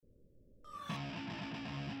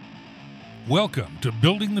Welcome to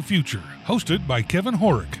Building the Future, hosted by Kevin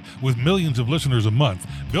Horick. With millions of listeners a month,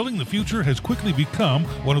 Building the Future has quickly become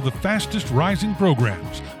one of the fastest rising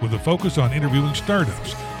programs, with a focus on interviewing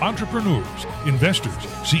startups, entrepreneurs, investors,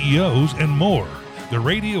 CEOs, and more. The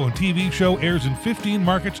radio and TV show airs in 15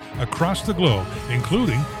 markets across the globe,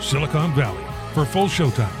 including Silicon Valley. For full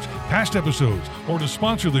showtimes, past episodes, or to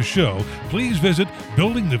sponsor the show, please visit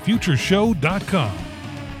buildingthefutureshow.com.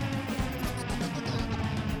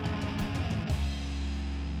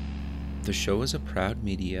 The show is a proud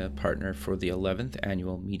media partner for the 11th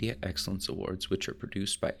Annual Media Excellence Awards, which are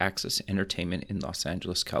produced by Access Entertainment in Los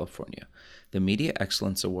Angeles, California. The Media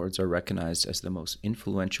Excellence Awards are recognized as the most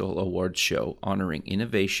influential awards show honoring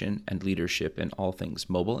innovation and leadership in all things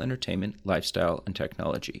mobile entertainment, lifestyle, and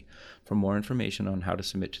technology. For more information on how to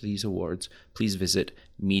submit to these awards, please visit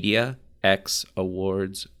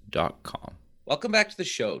MediaXAwards.com. Welcome back to the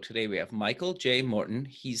show. Today we have Michael J. Morton.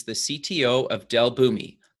 He's the CTO of Dell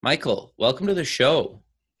Boomi. Michael, welcome to the show.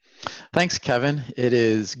 Thanks, Kevin. It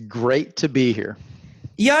is great to be here.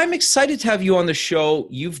 Yeah, I'm excited to have you on the show.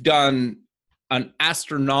 You've done an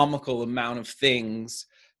astronomical amount of things,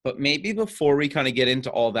 but maybe before we kind of get into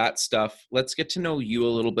all that stuff, let's get to know you a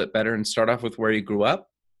little bit better and start off with where you grew up.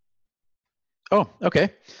 Oh, okay.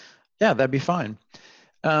 Yeah, that'd be fine.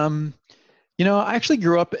 I actually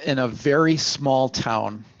grew up in a very small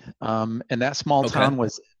town, and that small town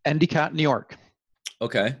was Endicott, New York.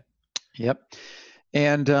 Okay. Yep.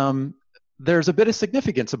 And there's a bit of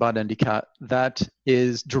significance about Endicott that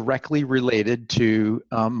is directly related to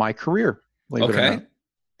my career. Okay.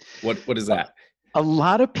 What is that? A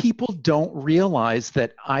lot of people don't realize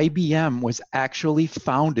that IBM was actually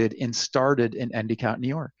founded and started in Endicott, New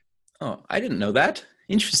York. Oh, I didn't know that.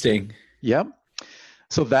 Interesting. Yep.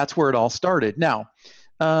 So that's where it all started. Now,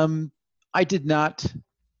 I did not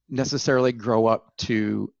necessarily grow up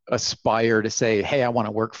to aspire to say, hey, I want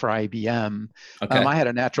to work for IBM. Okay. I had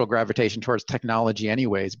a natural gravitation towards technology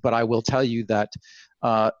anyways, but I will tell you that,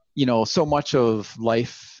 so much of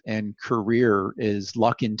life and career is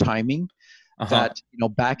luck and timing. That,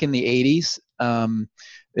 back in the 80s,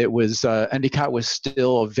 it was, Endicott was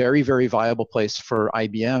still a very, very viable place for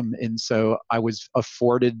IBM. And so I was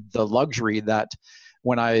afforded the luxury that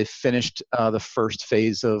when I finished the first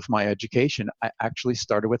phase of my education, I actually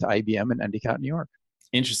started with IBM in Endicott, New York.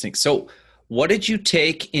 Interesting. So what did you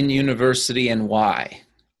take in university and why?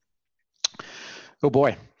 Oh,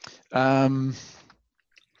 boy.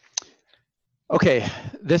 Okay,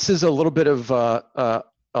 this is a little bit of a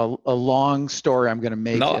long story I'm going to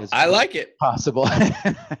make. No, I like it. Possible.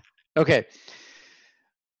 Okay.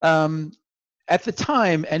 At the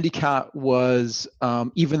time, Endicott was,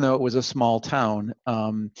 even though it was a small town,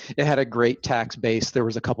 it had a great tax base. There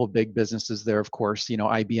was a couple of big businesses there, of course,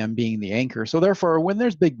 IBM being the anchor. So therefore, when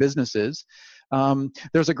there's big businesses,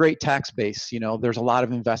 there's a great tax base. There's a lot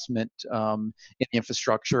of investment in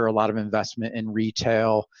infrastructure, a lot of investment in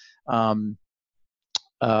retail, a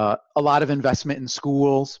lot of investment in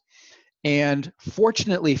schools. And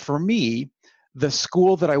fortunately for me, the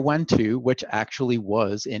school that I went to, which actually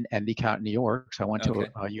was in Endicott, New York, so I went to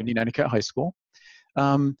Union Endicott High School,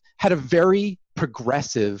 had a very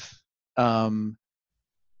progressive, let's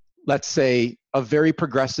say, a very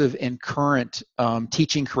progressive and current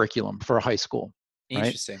teaching curriculum for a high school.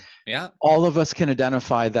 Interesting. Right? Yeah. All of us can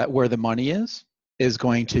identify that where the money is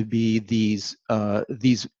going to be these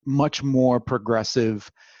much more progressive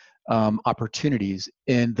opportunities.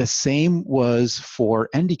 And the same was for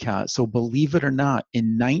Endicott. So believe it or not,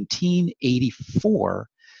 in 1984,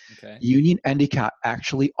 Union Endicott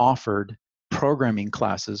actually offered programming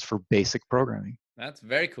classes for basic programming. That's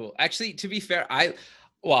very cool. Actually, to be fair,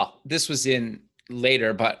 this was in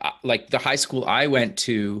later, but like the high school I went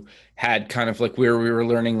to had kind of like where we were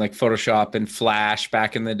learning like Photoshop and Flash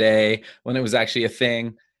back in the day when it was actually a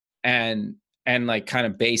thing. And like kind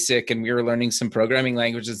of basic, and we were learning some programming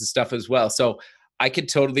languages and stuff as well. So I could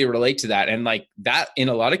totally relate to that. And like that in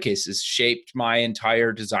a lot of cases shaped my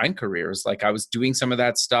entire design careers. Like I was doing some of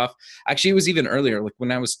that stuff. Actually, it was even earlier. Like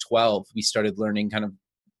when I was 12, we started learning kind of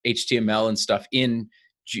HTML and stuff in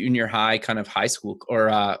junior high, kind of high school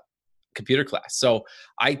or computer class. So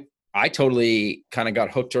I totally kind of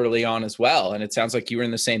got hooked early on as well. And it sounds like you were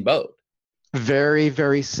in the same boat. Very,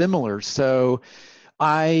 very similar. So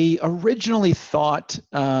I originally thought,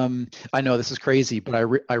 I know this is crazy, but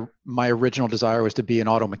my original desire was to be an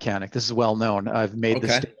auto mechanic. This is well known. I've made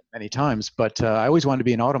this statement many times, but I always wanted to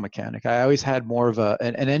be an auto mechanic. I always had more of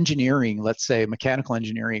an engineering, let's say mechanical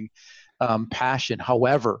engineering passion.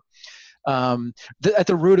 However, at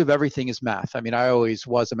the root of everything is math. I mean, I always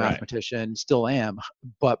was a mathematician, still am,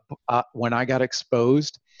 but when I got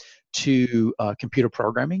exposed to computer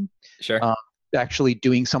programming, Sure. actually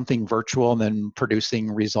doing something virtual and then producing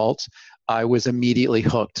results, I was immediately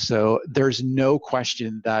hooked. So there's no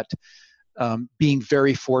question that being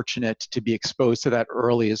very fortunate to be exposed to that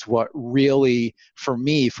early is what really, for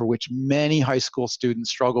me, for which many high school students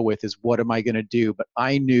struggle with, is what am I going to do? But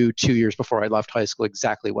I knew 2 years before I left high school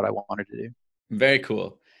exactly what I wanted to do. Very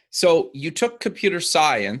cool. So you took computer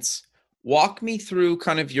science. Walk me through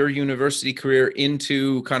kind of your university career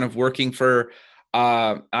into kind of working for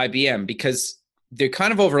IBM, because they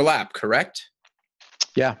kind of overlap, correct?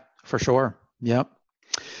 Yeah, for sure. Yep.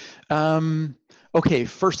 Okay,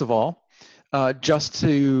 first of all, just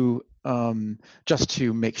to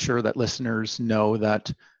make sure that listeners know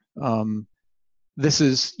that this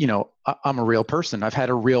is, I'm a real person. I've had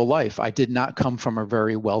a real life. I did not come from a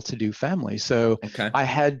very well-to-do family, so Okay. I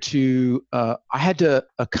had to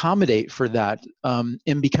accommodate for that.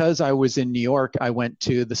 And because I was in New York, I went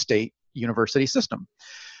to the state university system.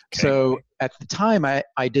 Okay. So at the time,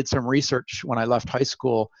 I did some research when I left high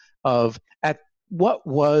school of at what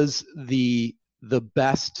was the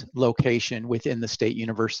best location within the State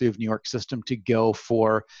University of New York system to go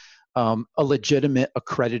for a legitimate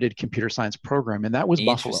accredited computer science program, and that was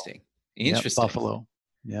Buffalo. Interesting. Buffalo.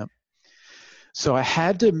 Yeah. So I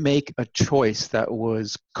had to make a choice that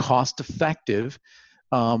was cost effective,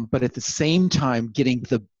 but at the same time getting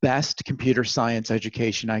the best computer science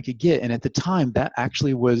education I could get. And at the time, that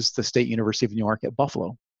actually was the State University of New York at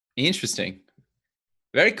Buffalo. Interesting.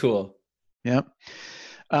 Very cool. Yeah.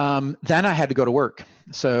 Then I had to go to work.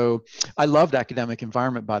 So I loved academic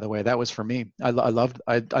environment, by the way. That was for me. I loved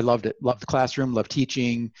it. Loved the classroom, loved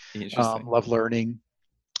teaching, loved learning.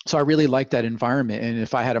 So I really liked that environment. And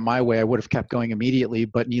if I had it my way, I would have kept going immediately.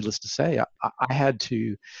 But needless to say, I had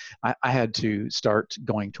to start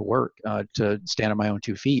going to work to stand on my own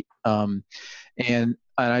 2 feet. And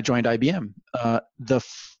I joined IBM.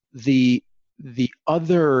 The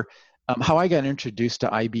other how I got introduced to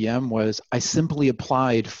IBM was I simply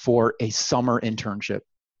applied for a summer internship.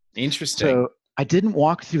 Interesting. So I didn't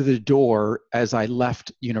walk through the door as I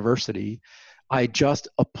left university. I just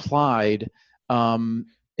applied, and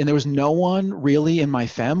there was no one really in my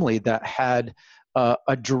family that had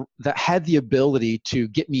the ability to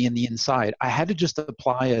get me in the inside. I had to just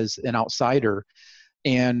apply as an outsider.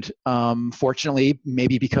 And fortunately,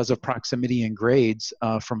 maybe because of proximity and grades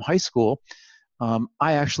from high school,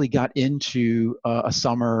 I actually got into a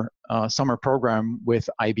summer program with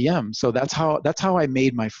IBM. So that's how I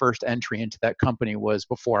made my first entry into that company, was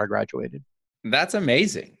before I graduated. That's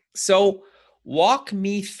amazing. So walk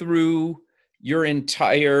me through your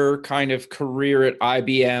entire kind of career at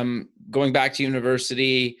IBM, going back to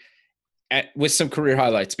university, with some career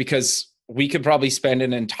highlights, because we could probably spend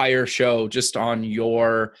an entire show just on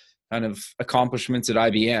your kind of accomplishments at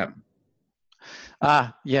IBM.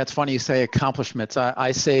 Yeah, it's funny you say accomplishments.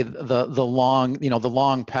 I say the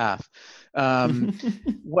long path.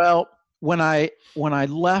 Well, when I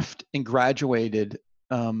left and graduated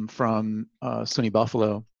from SUNY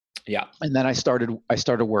Buffalo, yeah, and then I started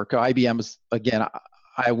work. IBM was, again,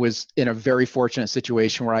 I was in a very fortunate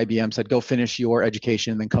situation where IBM said, "Go finish your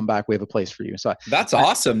education and then come back. We have a place for you." So that's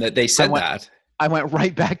awesome that they said that. I went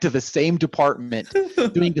right back to the same department,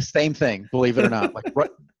 doing the same thing. Believe it or not,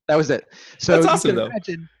 that was it. So that's awesome, you can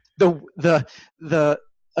imagine the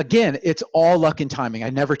again, it's all luck and timing. I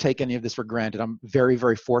never take any of this for granted. I'm very,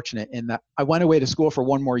 very fortunate in that I went away to school for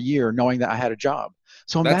 1 more year knowing that I had a job.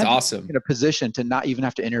 So that's imagine awesome. in a position to not even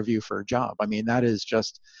have to interview for a job. I mean, that is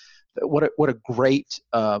just what a great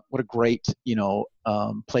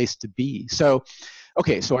place to be. So,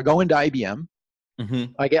 okay, so I go into IBM.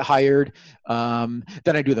 Mm-hmm. I get hired.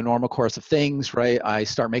 Then I do the normal course of things, right? I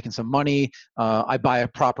start making some money. I buy a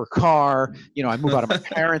proper car. I move out of my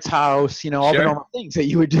parents' house. All the normal things that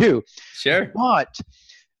you would do. Sure. But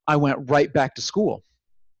I went right back to school.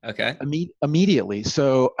 Okay. Immediately.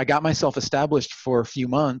 So I got myself established for a few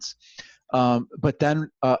months. But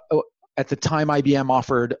then at the time, IBM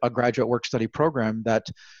offered a graduate work study program that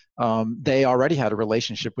they already had a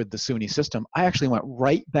relationship with the SUNY system. I actually went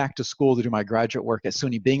right back to school to do my graduate work at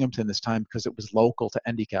SUNY Binghamton this time because it was local to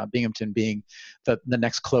NDCAP, Binghamton being the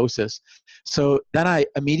next closest. So then I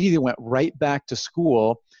immediately went right back to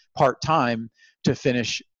school part-time to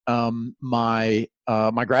finish my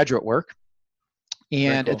graduate work.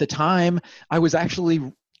 And cool. At the time, I was actually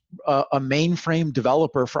a mainframe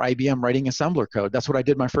developer for IBM writing assembler code. That's what I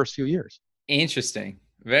did my first few years. Interesting.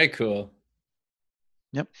 Very cool.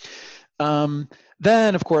 Yep.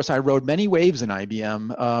 Then, of course, I rode many waves in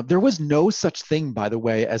IBM. There was no such thing, by the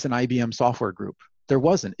way, as an IBM software group. There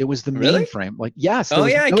wasn't. It was the mainframe. Like, yes. Oh,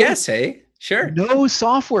 yeah, I guess, hey? Sure. No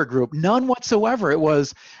software group, none whatsoever. It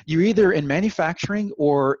was you're either in manufacturing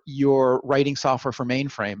or you're writing software for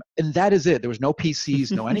mainframe. And that is it. There was no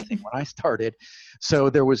PCs, no anything when I started. So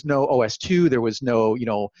there was no OS2, there was no,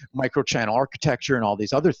 microchannel architecture and all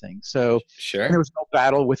these other things. So and there Sure. was no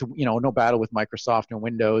battle with, no battle with Microsoft and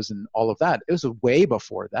Windows and all of that. It was way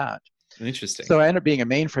before that. Interesting. So I ended up being a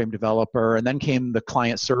mainframe developer, and then came the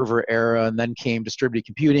client server era, and then came distributed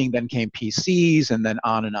computing, then came PCs, and then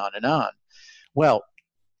on and on and on. Well,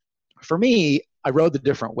 for me, I rode the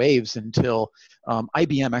different waves until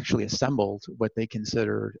IBM actually assembled what they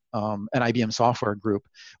considered an IBM software group,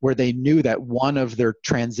 where they knew that one of their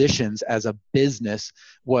transitions as a business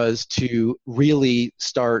was to really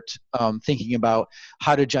start thinking about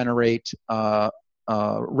how to generate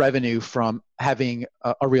revenue from having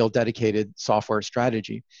a real dedicated software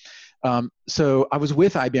strategy. So I was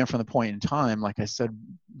with IBM from the point in time. Like I said,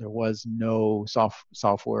 there was no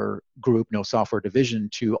software group, no software division,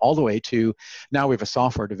 to all the way to now we have a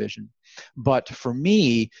software division. But for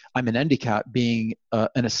me, I'm an Endicott, being an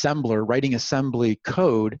assembler, writing assembly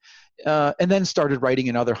code, and then started writing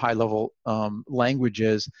in other high-level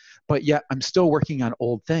languages. But yet I'm still working on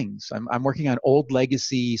old things. I'm working on old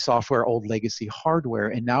legacy software, old legacy hardware,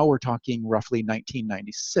 and now we're talking roughly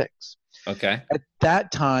 1996. Okay. At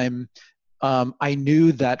that time, I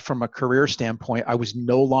knew that from a career standpoint, I was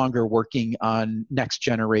no longer working on next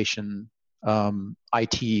generation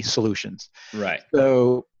IT solutions. Right.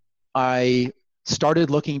 So I started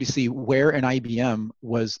looking to see where in IBM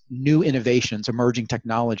was new innovations, emerging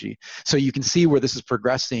technology. So you can see where this is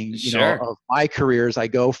progressing, Sure. of my career as I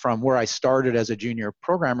go from where I started as a junior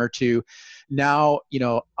programmer to now,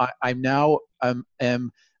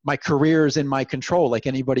 my career is in my control like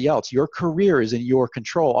anybody else. Your career is in your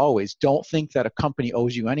control always. Don't think that a company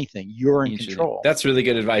owes you anything. You're in Interesting. control. That's really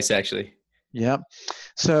good advice, actually. Yeah.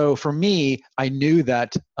 So for me, I knew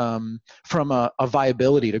that from a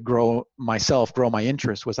viability to grow myself, grow my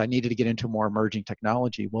interest, was I needed to get into more emerging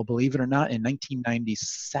technology. Well, believe it or not, in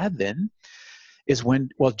 1997 is when,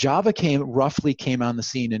 Java roughly came on the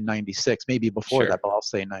scene in 96, maybe before that, but I'll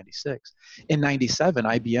say 96. In 97,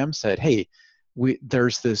 IBM said, hey,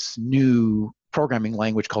 there's this new programming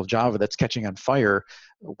language called Java that's catching on fire.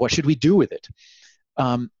 What should we do with it?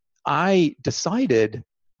 I decided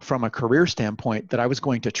from a career standpoint that I was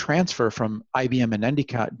going to transfer from IBM and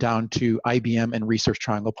Endicott down to IBM and Research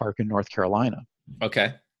Triangle Park in North Carolina.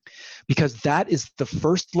 Okay. Because that is the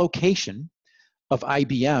first location of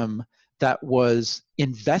IBM that was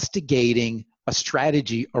investigating a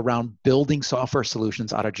strategy around building software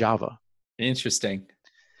solutions out of Java. Interesting.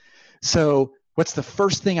 So what's the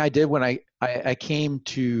first thing I did when I came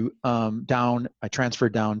to I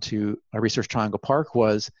transferred down to Research Triangle Park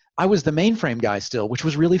was I was the mainframe guy still, which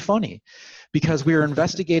was really funny because we were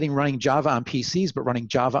investigating running Java on PCs, but running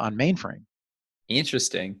Java on mainframe.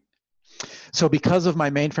 Interesting. So because of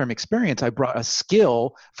my mainframe experience, I brought a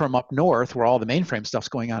skill from up north where all the mainframe stuff's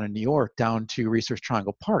going on in New York down to Research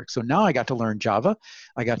Triangle Park. So now I got to learn Java.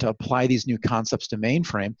 I got to apply these new concepts to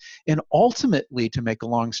mainframe. And ultimately, to make a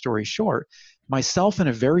long story short, myself and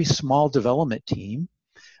a very small development team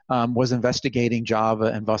was investigating Java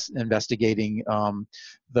and investigating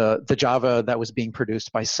the Java that was being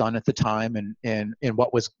produced by Sun at the time, and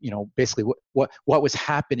what was basically what was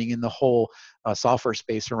happening in the whole software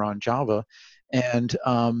space around Java, and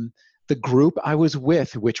the group I was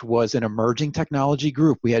with, which was an emerging technology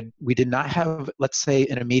group, we did not have, let's say,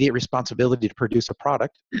 an immediate responsibility to produce a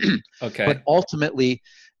product, Okay. but ultimately,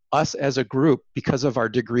 us as a group, because of our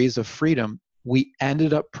degrees of freedom, we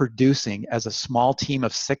ended up producing, as a small team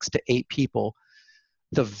of 6 to 8 people,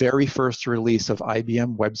 the very first release of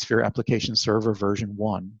IBM WebSphere Application Server version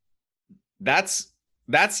 1. That's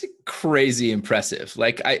crazy impressive.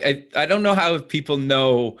 Like I don't know how people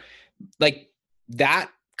know, like,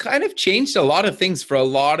 that kind of changed a lot of things for a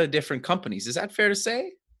lot of different companies. Is that fair to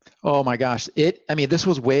say? Oh my gosh. This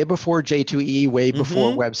was way before J2E, way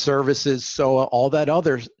before web services, so all that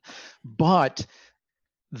others. But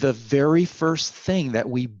the very first thing that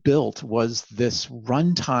we built was this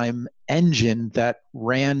runtime engine that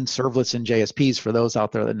ran servlets and JSPs, for those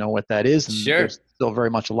out there that know what that is, and they're still very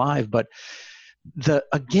much alive. But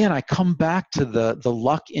again, I come back to the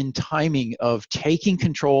luck in timing of taking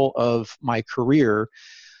control of my career,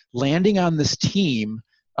 landing on this team,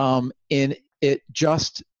 and it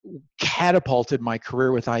just catapulted my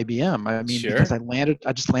career with IBM. I mean, because I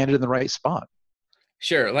just landed in the right spot.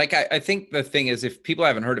 Sure. Like, I think the thing is, if people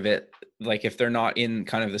haven't heard of it, like if they're not in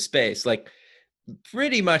kind of the space, like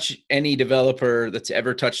pretty much any developer that's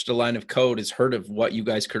ever touched a line of code has heard of what you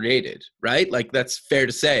guys created, right? Like, that's fair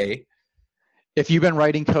to say. If you've been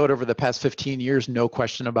writing code over the past 15 years, no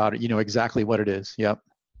question about it. You know exactly what it is. Yep.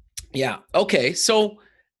 Yeah. Okay. So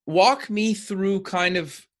walk me through kind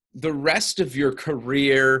of the rest of your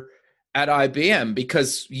career at IBM,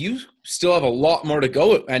 because you still have a lot more to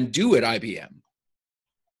go and do at IBM.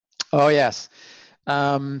 Oh, yes.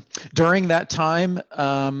 During that time,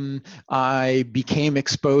 I became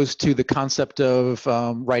exposed to the concept of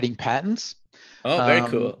writing patents. Oh, very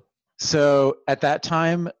cool. So at that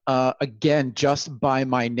time, again, just by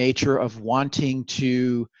my nature of wanting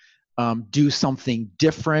to do something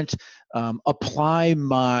different, apply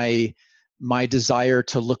my desire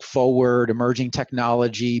to look forward, emerging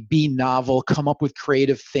technology, be novel, come up with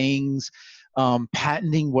creative things.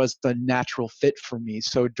 Patenting was the natural fit for me.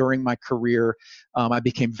 So during my career, I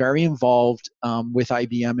became very involved with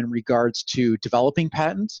IBM in regards to developing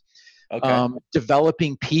patents,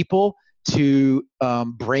 developing people to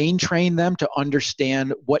brain train them to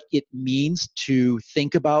understand what it means to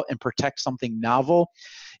think about and protect something novel.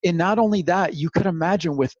 And not only that, you could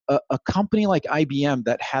imagine with a company like IBM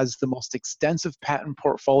that has the most extensive patent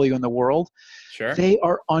portfolio in the world, sure, they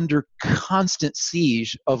are under constant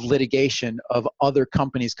siege of litigation of other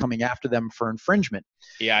companies coming after them for infringement.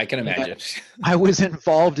 Yeah, I can imagine. I was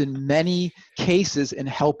involved in many cases in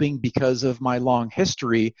helping because of my long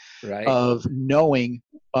history of knowing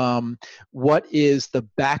what is the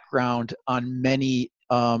background on many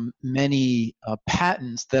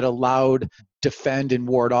patents that allowed defend and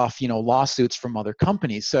ward off lawsuits from other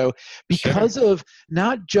companies. So because of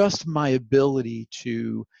not just my ability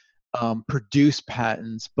to produce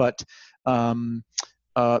patents, but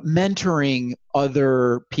mentoring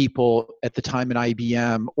other people at the time at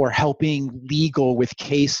IBM or helping legal with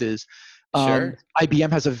cases.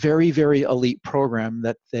 IBM has a very, very elite program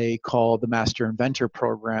that they call the Master Inventor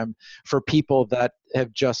Program for people that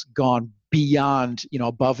have just gone beyond,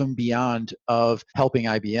 above and beyond of helping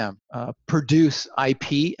IBM produce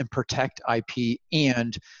IP and protect IP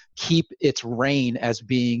and keep its reign as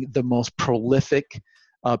being the most prolific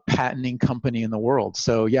patenting company in the world.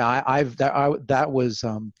 So yeah, that was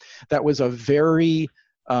a very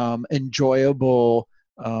enjoyable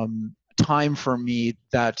time for me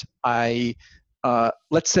that I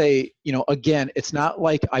let's say, again, it's not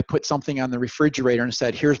like I put something on the refrigerator and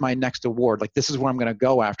said, here's my next award. Like, this is what I'm going to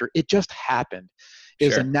go after. It just happened. It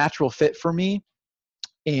was a natural fit for me.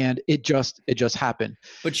 And it just happened.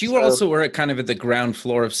 But you also were kind of at the ground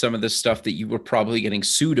floor of some of the stuff that you were probably getting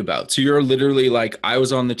sued about. So you're literally like, I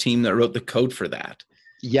was on the team that wrote the code for that.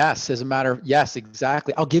 Yes, yes,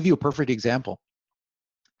 exactly. I'll give you a perfect example.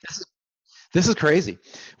 This is crazy.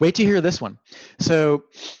 Wait to hear this one. So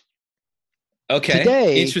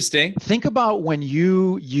today, interesting. Think about when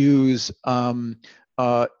you use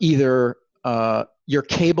either your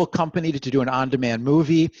cable company to do an on-demand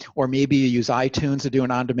movie, or maybe you use iTunes to do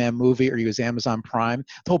an on-demand movie, or you use Amazon Prime.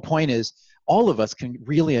 The whole point is all of us can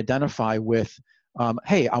really identify with,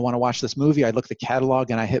 hey, I want to watch this movie. I look at the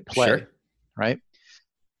catalog and I hit play, right?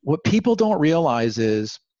 What people don't realize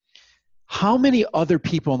is how many other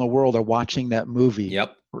people in the world are watching that movie.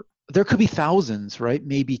 Yep. There could be thousands, right?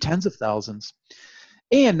 Maybe tens of thousands.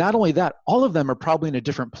 And not only that, all of them are probably in a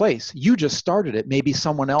different place. You just started it. Maybe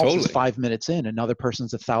someone else is 5 minutes in, another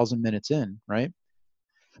person's 1,000 minutes in, right?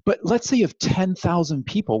 But let's say you have 10,000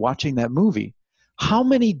 people watching that movie. How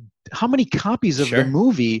many copies of the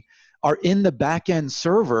movie are in the back-end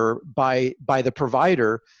server by the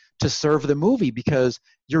provider to serve the movie? Because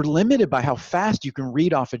you're limited by how fast you can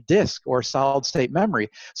read off a disk or solid state memory.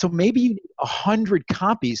 So maybe you need 100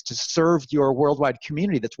 copies to serve your worldwide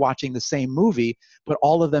community that's watching the same movie, but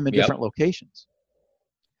all of them in different locations.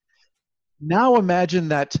 Now imagine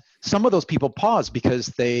that some of those people pause because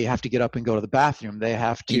they have to get up and go to the bathroom. They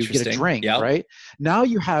have to get a drink, right? Now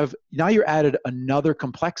you're added another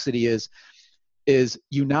complexity is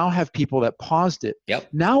you now have people that paused it.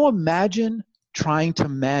 Now imagine trying to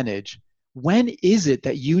manage, when is it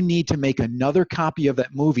that you need to make another copy of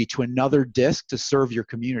that movie to another disk to serve your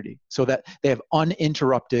community so that they have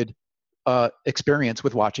uninterrupted experience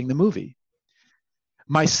with watching the movie?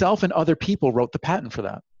 Myself and other people wrote the patent for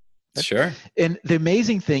that. And the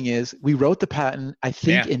amazing thing is we wrote the patent, I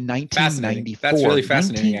think, in 1994. That's really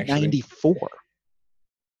fascinating, 1994. Actually.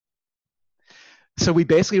 So we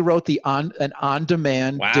basically wrote an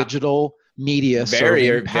on-demand digital media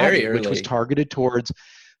serving patent, which was targeted towards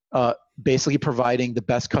basically providing the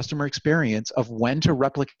best customer experience of when to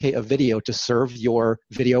replicate a video to serve your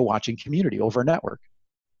video watching community over a network.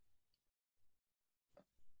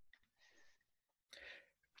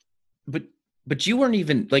 But But you weren't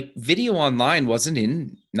even like video online wasn't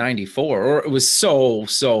in 94, or it was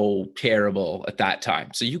so terrible at that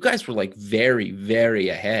time. So you guys were like very, very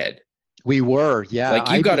ahead. We were, yeah.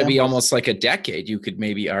 Like you got to IBM be was almost like a decade, you could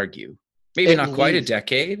maybe argue. Maybe at not quite a least.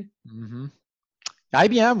 decade. Mm-hmm.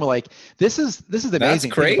 IBM, like this is the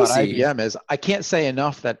amazing thing about IBM is I can't say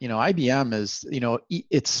enough that, you know, IBM is, you know,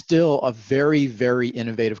 it's still a very, very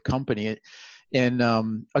innovative company.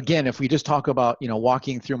 And again, if we just talk about, you know,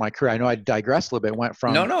 walking through my career, I know I digressed a little bit, went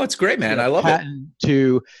from No, it's great, man. You know, I love patent it.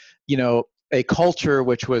 To, you know, a culture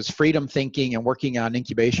which was freedom thinking and working on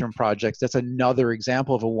incubation projects. That's another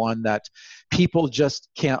example of a one that people just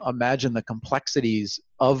can't imagine the complexities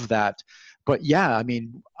of that. But yeah, I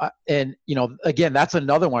mean, and you know, again, that's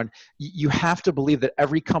another one. You have to believe that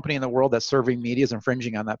every company in the world that's serving media is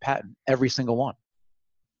infringing on that patent, every single one.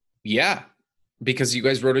 Yeah, because you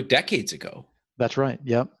guys wrote it decades ago. That's right.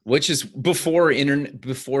 Yep. Which is before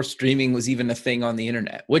streaming was even a thing on the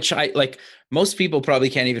internet, which I like most people probably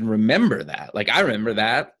can't even remember that. Like I remember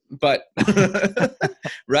that, but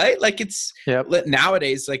right. Like it's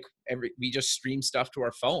nowadays, like we just stream stuff to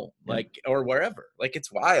our phone, like, or wherever, like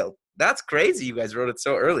it's wild. That's crazy. You guys wrote it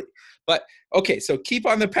so early, but okay. So keep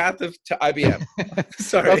on the path to IBM.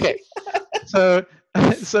 Sorry. Okay.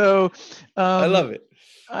 So I love it.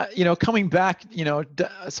 You know, coming back, you know,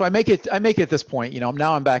 so I make it this point, you know,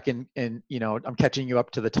 I'm back in, you know, I'm catching you up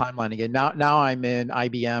to the timeline again. Now I'm in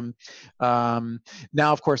IBM.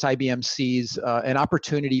 Now, of course, IBM sees an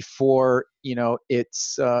opportunity for, you know,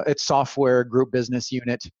 its software group business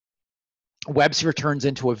unit. WebSphere turns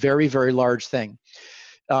into a very, very large thing.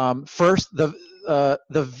 First, the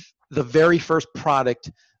very first product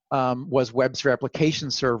was WebSphere Application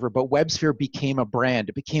Server, but WebSphere became a brand.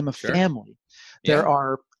 It became a family. There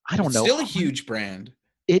are, I don't know. Still a huge brand.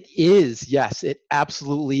 It is, yes, it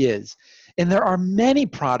absolutely is. And there are many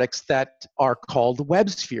products that are called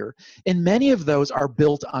WebSphere, and many of those are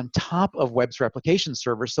built on top of WebSphere Application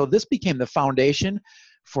Server. So this became the foundation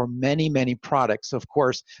for many, many products. Of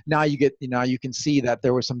course, now you can see that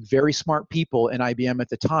there were some very smart people in IBM at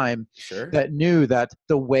the time that knew that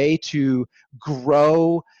the way to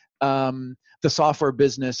grow the software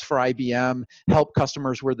business for IBM, help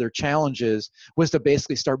customers with their challenges, was to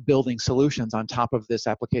basically start building solutions on top of this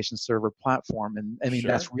application server platform. And I mean,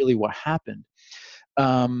 that's really what happened.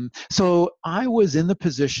 So I was in the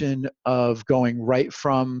position of going right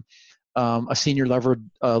from a senior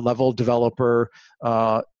level developer,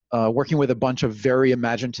 working with a bunch of very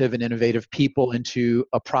imaginative and innovative people, into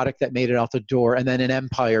a product that made it out the door, and then an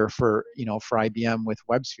empire for IBM with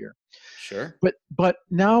WebSphere. Sure. But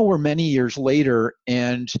now we're many years later,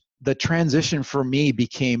 and the transition for me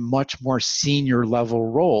became much more senior level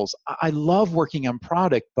roles. I love working on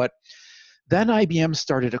product, but then IBM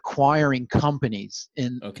started acquiring companies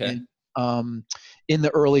in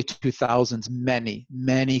the early 2000s,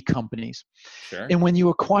 many companies. Sure. And when you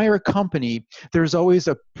acquire a company, there's always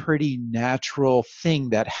a pretty natural thing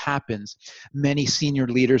that happens. Many senior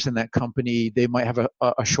leaders in that company, they might have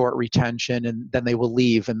a short retention, and then they will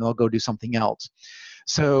leave and they'll go do something else.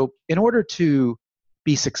 So in order to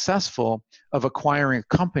be successful of acquiring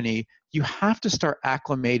a company, you have to start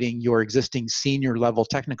acclimating your existing senior level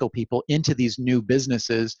technical people into these new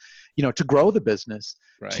businesses, to grow the business,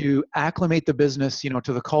 to acclimate the business,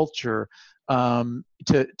 to the culture,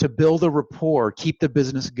 to build a rapport, keep the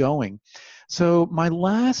business going. So my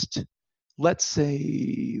last, let's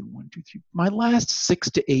say my last 6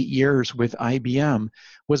 to 8 years with IBM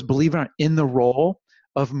was, believe it or not, in the role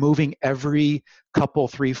of moving every couple,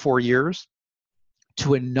 3-4 years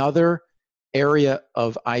to another area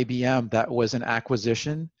of IBM that was an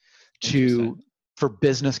acquisition for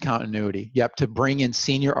business continuity. Yep, to bring in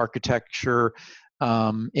senior architecture,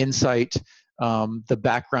 insight, the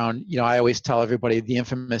background. I always tell everybody the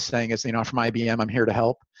infamous saying is, from IBM, I'm here to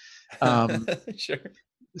help. Sure.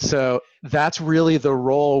 So that's really the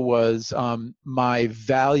role was. My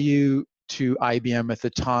value to IBM at the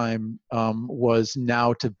time was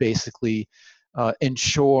now to basically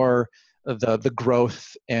ensure the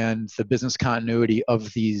growth and the business continuity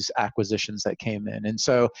of these acquisitions that came in. And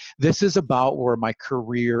so this is about where my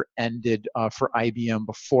career ended for IBM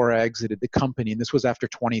before I exited the company. And this was after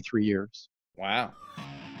 23 years. Wow.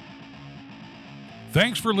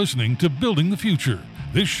 Thanks for listening to Building the Future.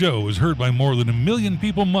 This show is heard by more than 1 million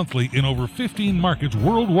people monthly in over 15 markets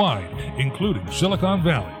worldwide, including Silicon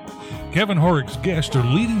Valley. Kevin Horick's guests are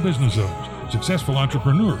leading business owners, successful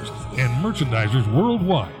entrepreneurs, and merchandisers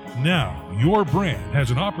worldwide. Now, your brand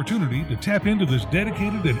has an opportunity to tap into this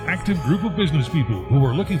dedicated and active group of business people who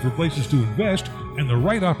are looking for places to invest and the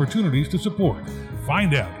right opportunities to support.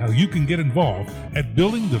 Find out how you can get involved at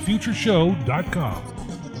buildingthefutureshow.com.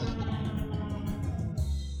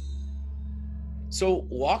 So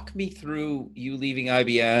walk me through you leaving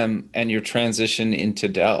IBM and your transition into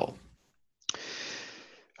Dell.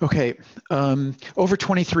 Okay. Over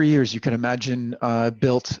 23 years, you can imagine,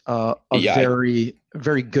 built a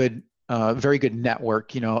very good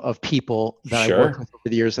network, of people that I worked with over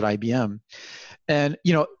the years at IBM. And,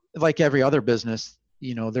 like every other business,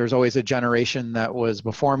 there's always a generation that was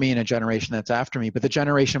before me and a generation that's after me. But the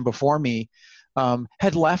generation before me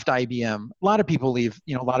had left IBM. A lot of people leave,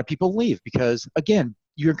 because, again,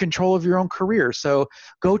 you're in control of your own career. So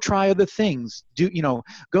go try other things.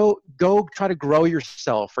 Go try to grow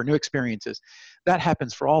yourself for new experiences. That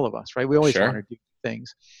happens for all of us, right? We always want to do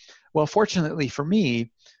things. Well, fortunately for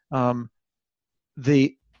me,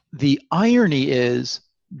 the irony is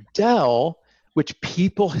Dell, which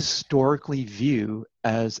people historically view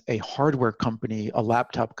as a hardware company, a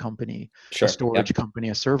laptop company, a storage company,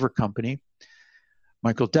 a server company,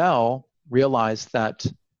 Michael Dell realized that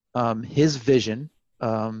his vision,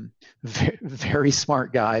 very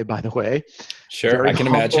smart guy, by the way. I can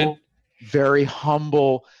imagine. Very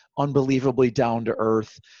humble, unbelievably down to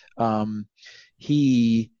earth.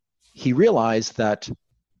 He realized that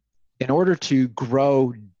in order to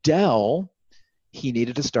grow Dell, he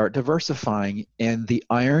needed to start diversifying. And the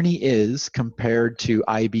irony is, compared to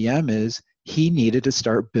IBM, is he needed to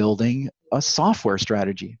start building a software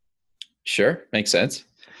strategy. Sure, makes sense.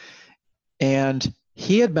 And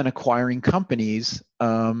he had been acquiring companies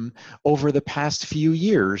over the past few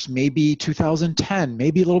years, maybe 2010,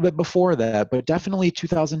 maybe a little bit before that, but definitely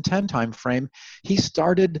 2010 timeframe. He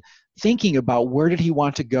started thinking about where did he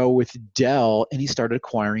want to go with Dell, and he started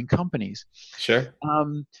acquiring companies. Sure.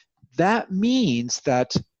 That means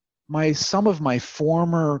that some of my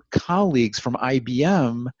former colleagues from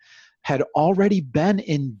IBM had already been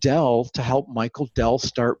in Dell to help Michael Dell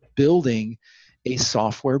start building a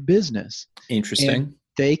software business. Interesting. And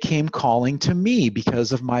they came calling to me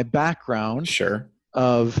because of my background. Sure.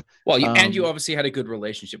 And you obviously had a good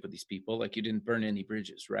relationship with these people. Like, you didn't burn any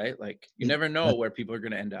bridges, right? Like, you never know where people are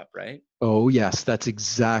going to end up, right? Oh, yes, that's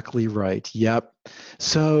exactly right. Yep.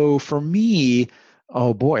 So for me,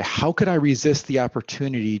 oh boy, how could I resist the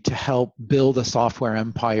opportunity to help build a software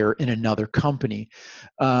empire in another company?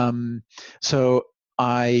 So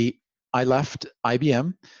I left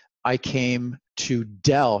IBM. I came to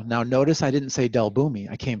Dell. Now, notice I didn't say Dell Boomi.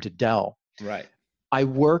 I came to Dell. Right. I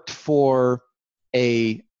worked for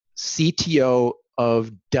a CTO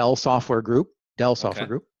of Dell Software Group,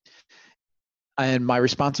 and my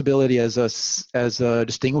responsibility as a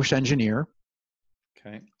distinguished engineer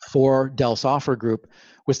for Dell Software Group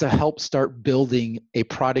was to help start building a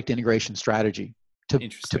product integration strategy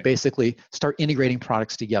to basically start integrating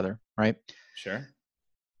products together, right? Sure.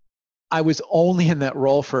 I was only in that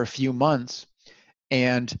role for a few months,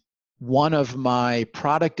 and one of my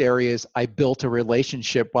product areas I built a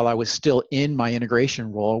relationship while I was still in my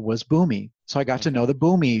integration role was Boomi. So I got to know the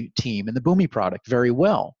Boomi team and the Boomi product very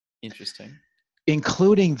well. Interesting.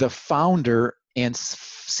 Including the founder and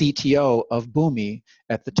CTO of Boomi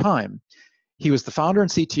at the time. He was the founder and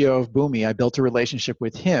CTO of Boomi. I built a relationship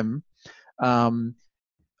with him, and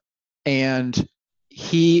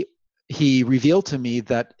he revealed to me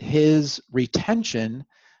that his retention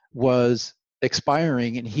was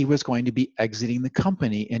expiring and he was going to be exiting the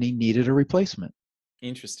company and he needed a replacement.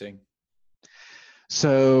 Interesting.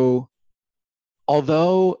 So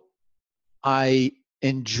although I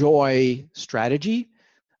enjoy strategy,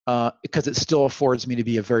 because it still affords me to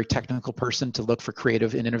be a very technical person to look for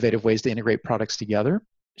creative and innovative ways to integrate products together.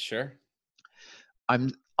 Sure.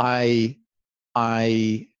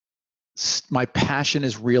 My passion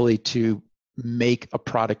is really to make a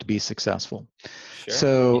product be successful. Sure.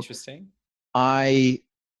 So interesting. I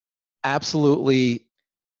absolutely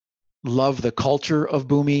love the culture of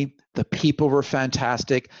Boomi. The people were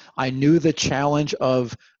fantastic. I knew the challenge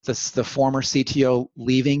of the former CTO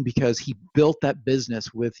leaving because he built that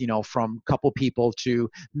business with, from a couple people to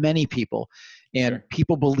many people, and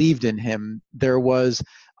people believed in him. There was,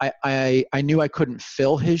 I knew I couldn't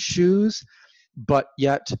fill his shoes, but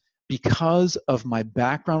yet because of my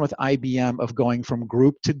background with IBM of going from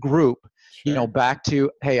group to group, back to,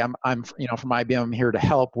 hey, I'm from IBM, I'm here to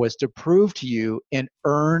help, was to prove to you and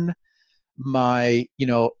earn my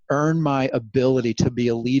ability to be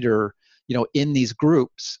a leader, in these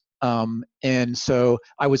groups. And so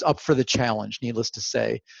I was up for the challenge, needless to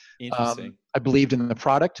say. Interesting. I believed in the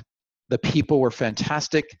product. The people were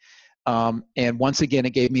fantastic. And once again,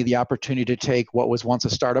 it gave me the opportunity to take what was once a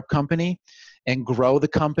startup company and grow the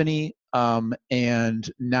company.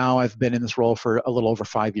 And now I've been in this role for a little over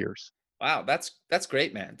 5 years. Wow, that's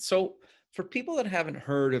great, man. So for people that haven't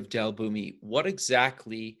heard of Del Boomi, what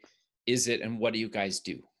exactly is it and what do you guys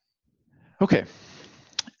do? Okay.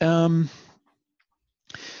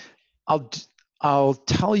 I'll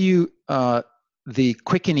tell you the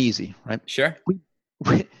quick and easy, right? Sure.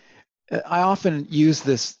 I often use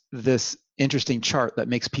this interesting chart that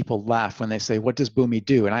makes people laugh when they say, "What does Boomi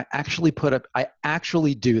do?" And I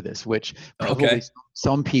actually do this, which probably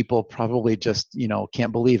some people probably just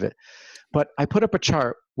can't believe it. But I put up a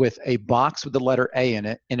chart with a box with the letter A in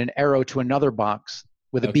it and an arrow to another box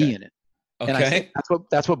with a B in it. And I say,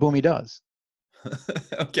 that's what Boomi does.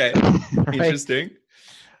 Okay. Right? Interesting.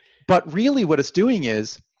 But really what it's doing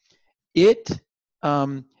is it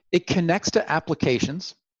connects to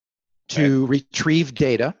applications to retrieve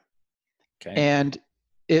data, and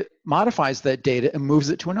it modifies that data and moves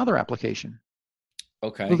it to another application.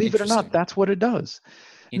 Okay. Believe it or not, that's what it does.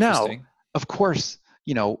 Now, of course,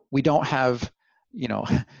 we don't have,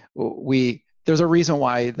 there's a reason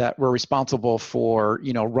why that we're responsible for,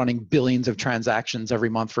 running billions of transactions every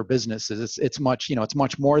month for businesses. It's much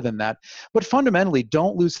more than that. But fundamentally,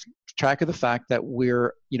 don't lose track of the fact that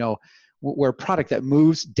we're a product that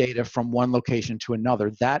moves data from one location to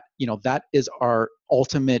another. That is our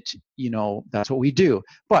ultimate, that's what we do.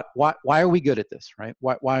 But why are we good at this, right?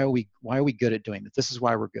 Why are we good at doing this? This is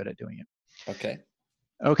why we're good at doing it. Okay.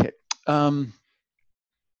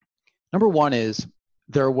 Number one is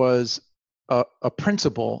there was a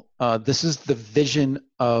principle. This is the vision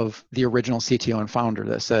of the original CTO and founder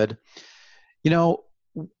that said,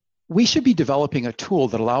 we should be developing a tool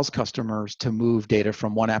that allows customers to move data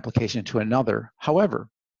from one application to another. However,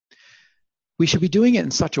 we should be doing it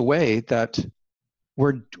in such a way that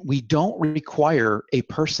we don't require a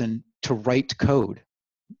person to write code.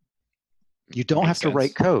 You don't have to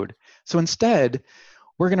write code. So instead,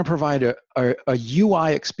 we're going to provide a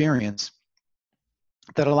UI experience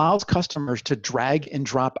that allows customers to drag and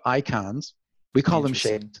drop icons. We call them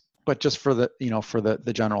shapes, but just for the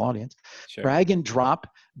general audience. Sure. Drag and drop,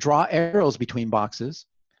 draw arrows between boxes,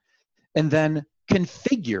 and then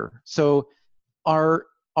configure. So our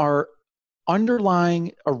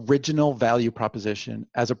underlying original value proposition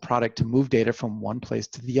as a product to move data from one place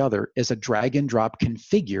to the other is a drag and drop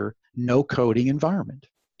configure, no coding environment.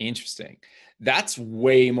 Interesting. That's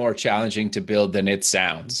way more challenging to build than it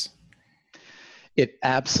sounds. It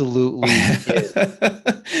absolutely is.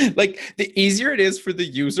 Like the easier it is for the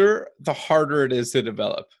user, the harder it is to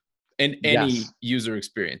develop in any user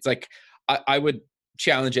experience. Like I would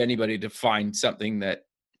challenge anybody to find something that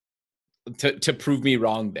to prove me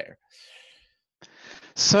wrong there.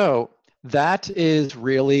 So that is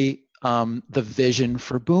really the vision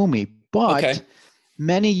for Boomi. But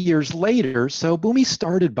many years later, so Boomi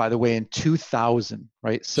started, by the way, in 2000,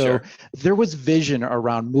 right? So there was vision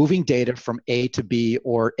around moving data from A to B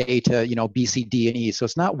or A to, B, C, D, and E. So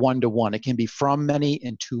it's not one-to-one. It can be from many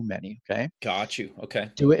and to many, okay? Got you, okay.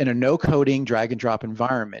 Do it in a no-coding, drag-and-drop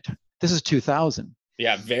environment. This is 2000.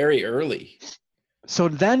 Yeah, very early. So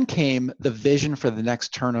then came the vision for the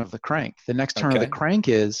next turn of the crank. The next turn of the crank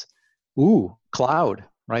is, cloud,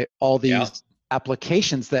 right? All these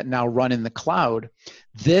applications that now run in the cloud.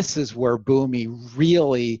 This is where Boomi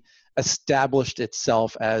really established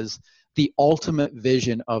itself as the ultimate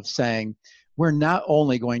vision of saying, we're not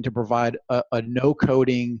only going to provide a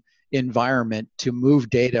no-coding environment to move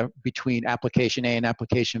data between application A and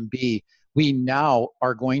application B, we now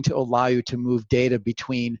are going to allow you to move data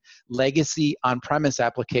between legacy on-premise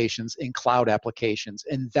applications and cloud applications.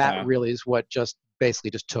 And that really is what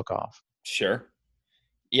basically just took off. Sure.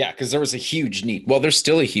 Yeah, because there was a huge need. Well, there's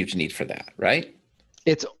still a huge need for that, right?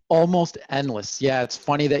 It's almost endless. Yeah, it's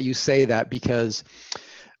funny that you say that because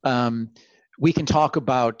we can talk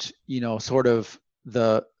about, sort of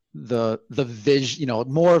the vision,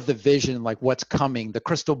 more of the vision, like what's coming, the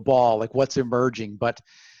crystal ball, like what's emerging. But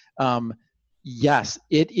yes,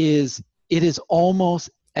 it is almost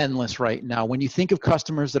endless right now. When you think of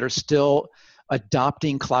customers that are still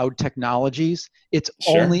adopting cloud technologies, it's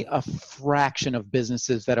only a fraction of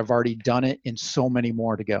businesses that have already done it, and so many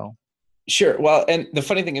more to go. Sure. Well, and the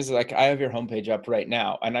funny thing is, like, I have your homepage up right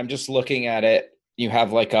now, and I'm just looking at it. You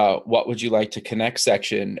have like a "What would you like to connect"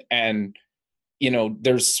 section, and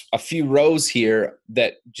there's a few rows here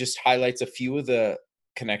that just highlights a few of the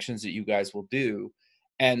connections that you guys will do.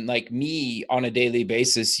 And like me, on a daily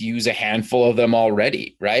basis, use a handful of them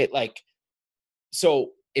already, right? Like,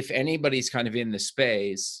 so if anybody's kind of in the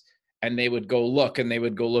space and they would go look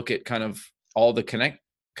at kind of all the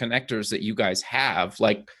connectors that you guys have.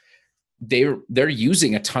 Like they're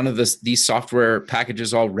using a ton of these software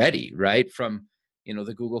packages already, right? From,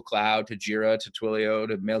 the Google Cloud to Jira to Twilio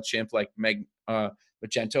to MailChimp, like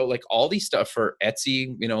Magento, like all these stuff for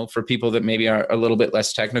Etsy, for people that maybe are a little bit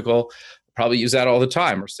less technical, probably use that all the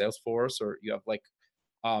time, or Salesforce, or you have like,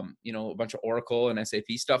 a bunch of Oracle and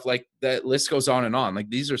SAP stuff. Like the list goes on and on. Like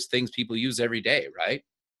these are things people use every day, right?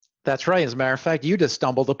 That's right. As a matter of fact, you just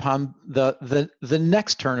stumbled upon the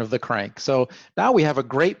next turn of the crank. So now we have a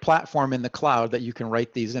great platform in the cloud that you can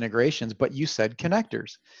write these integrations, but you said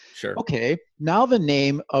connectors. Sure. Okay. Now the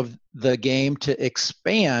name of the game to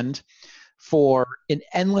expand for an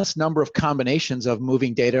endless number of combinations of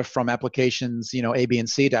moving data from applications, A, B, and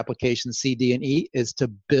C to applications C, D, and E is to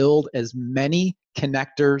build as many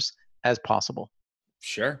connectors as possible.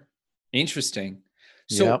 Sure. Interesting.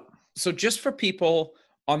 So, Yep. So just for people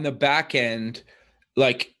on the back end,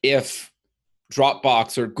 like if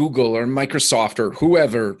Dropbox or Google or Microsoft or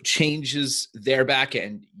whoever changes their back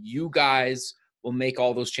end, you guys will make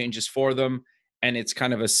all those changes for them. And it's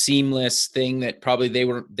kind of a seamless thing that probably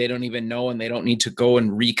they don't even know, and they don't need to go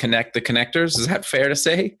and reconnect the connectors. Is that fair to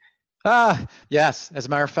say? Yes. As a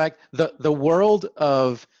matter of fact, the world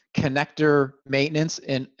of connector maintenance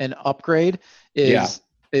and upgrade is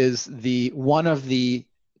the one of the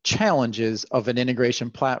challenges of an integration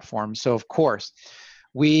platform. So of course,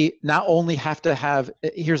 we not only have to have,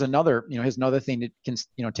 here's another thing that can,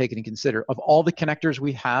 take into consider of all the connectors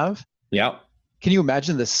we have. Yeah. Can you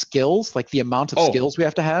imagine the skills, like the amount of skills we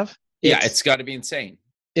have to have? It's got to be insane.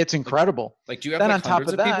 It's incredible. Like, do you have like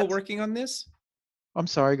hundreds of people working on this? I'm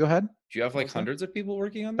sorry, go ahead. Do you have like hundreds of people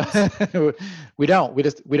working on this? We don't.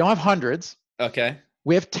 We don't have hundreds. Okay.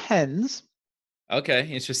 We have tens. Okay,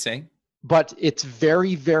 interesting. But it's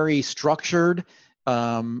very, very structured.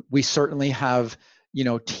 We certainly have,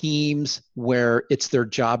 teams where it's their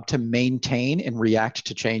job to maintain and react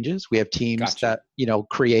to changes. We have teams that,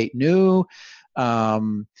 create new.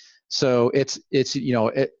 So it's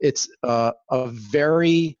a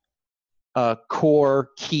very core,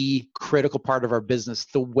 key, critical part of our business,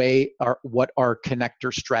 the way what our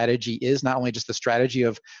connector strategy is, not only just the strategy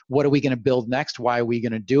of what are we going to build next, why are we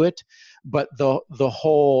going to do it, but the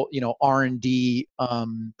whole, R&D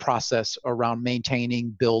process around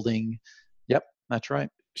maintaining, building. Yep, that's right.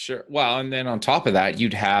 Sure. Well, and then on top of that,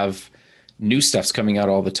 you'd have new stuff's coming out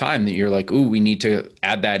all the time that you're like, ooh, we need to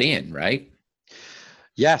add that in, right?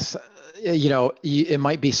 Yes. It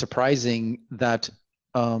might be surprising that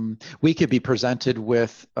we could be presented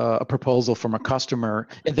with a proposal from a customer,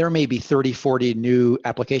 and there may be 30, 40 new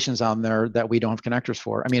applications on there that we don't have connectors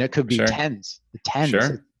for. I mean, it could be tens.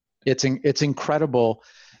 Sure. It's incredible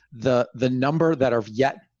the number that are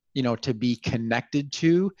yet, to be connected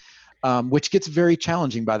to, which gets very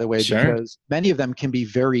challenging, by the way, because many of them can be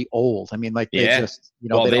very old. I mean, like they just,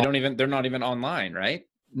 they're not even online, right?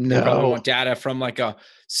 No. They probably want data from like a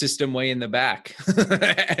system way in the back.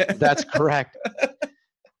 That's correct.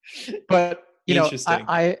 But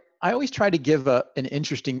I always try to give an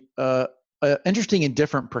interesting and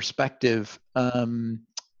different perspective.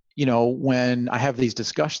 When I have these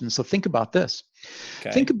discussions. So think about this.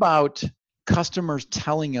 Okay. Think about customers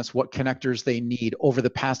telling us what connectors they need over the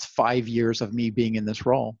past 5 years of me being in this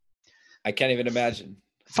role. I can't even imagine.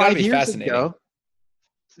 It's 5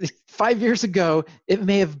 years ago, it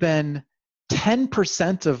may have been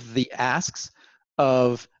 10% of the asks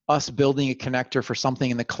of us building a connector for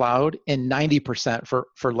something in the cloud, and 90%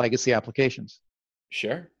 for legacy applications.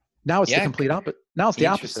 Sure. Now it's the complete opposite. Now it's the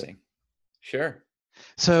opposite. Sure.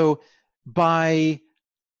 So by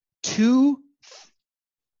two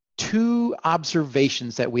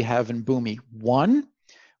observations that we have in Boomi. One,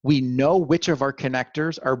 we know which of our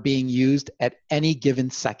connectors are being used at any given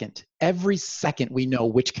second. Every second we know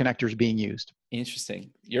which connector is being used.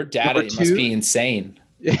 Interesting. Your data must be insane.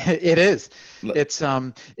 It is. It's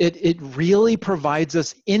it really provides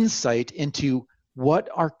us insight into what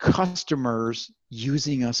are customers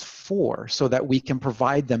using us for, so that we can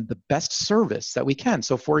provide them the best service that we can.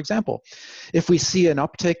 So for example, if we see an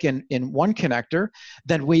uptick in one connector,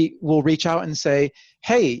 then we will reach out and say,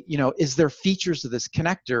 hey, is there features of this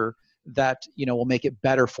connector that, will make it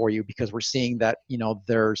better for you? Because we're seeing that,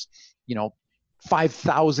 there's,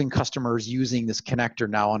 5,000 customers using this connector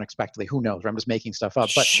now unexpectedly. Who knows? I'm just making stuff up.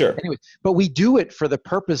 But sure. Anyway, but we do it for the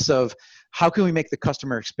purpose of how can we make the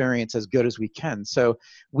customer experience as good as we can. So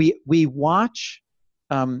we watch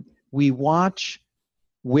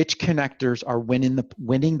which connectors are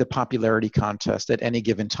winning the popularity contest at any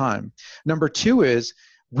given time. Number two is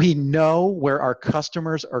We know where our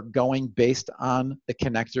customers are going based on the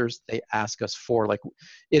connectors they ask us for. Like,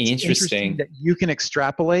 it's interesting that you can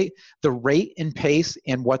extrapolate the rate and pace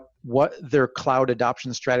and what their cloud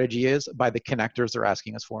adoption strategy is by the connectors they're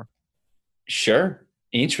asking us for. Sure.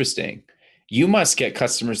 Interesting. You must get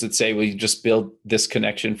customers that say, "Will you just build this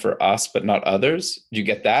connection for us, but not others?" Do you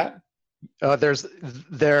get that?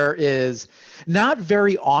 There is not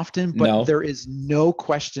very often, but No. there is no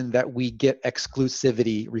question that we get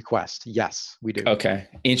exclusivity requests. Yes, we do. Okay.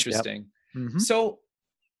 Interesting. Yep. Mm-hmm. So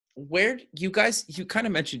where you kind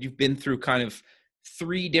of mentioned you've been through kind of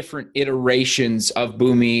 3 different iterations of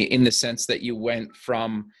Boomi, in the sense that you went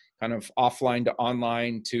from kind of offline to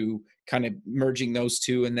online to kind of merging those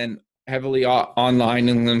two, and then heavily online,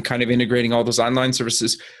 and then kind of integrating all those online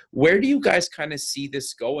services. Where do you guys kind of see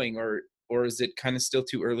this going, or is it kind of still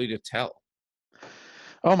too early to tell?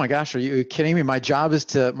 Oh my gosh, are you kidding me? My job is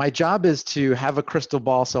to have a crystal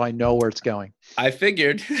ball so I know where it's going. I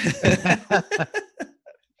figured.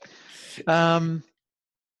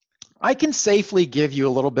 I can safely give you a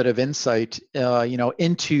little bit of insight,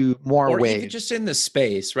 into more or ways. Even just in the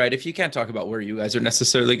space, right? If you can't talk about where you guys are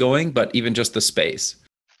necessarily going, but even just the space.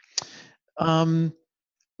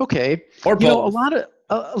 Okay. Or both. A lot of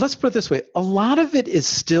let's put it this way: a lot of it is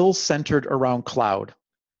still centered around cloud.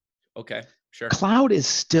 Okay, sure. Cloud is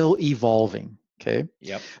still evolving. Okay.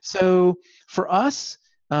 Yep. So for us,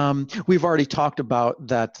 we've already talked about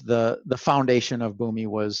that the foundation of Boomi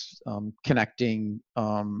was connecting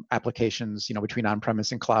applications, between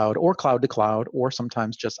on-premise and cloud, or cloud to cloud, or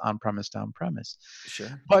sometimes just on-premise to on-premise.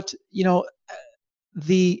 Sure. But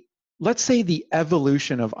let's say the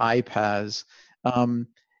evolution of iPaaS,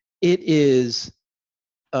 it is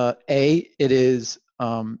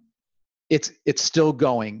it's still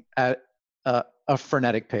going at a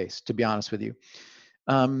frenetic pace, to be honest with you.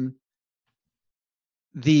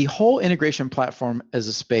 The whole integration platform as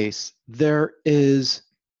a space, there is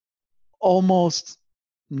almost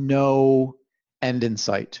no end in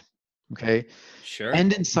sight. Okay. Sure.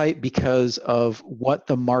 End in sight because of what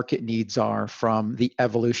the market needs are from the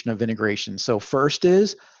evolution of integration. So first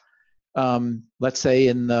is, let's say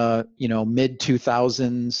in the mid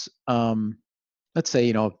 2000s, let's say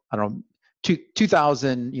I don't know,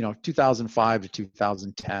 2000, 2005 to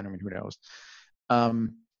 2010. I mean, who knows?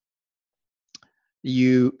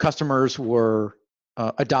 Customers were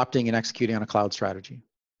adopting and executing on a cloud strategy.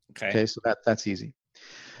 Okay, so that's easy.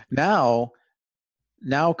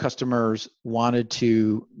 Now customers wanted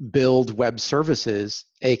to build web services,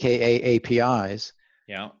 aka APIs,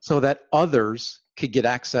 so that others could get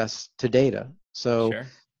access to data. So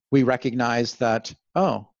we recognize that,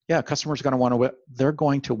 customers are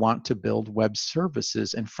going to want to build web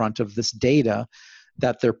services in front of this data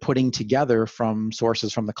that they're putting together from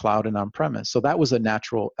sources from the cloud and on-premise. So that was a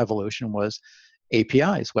natural evolution, was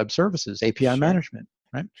APIs, web services, API management,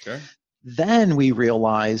 right? Sure. Then we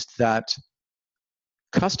realized that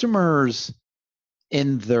customers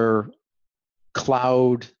in their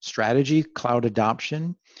cloud strategy, cloud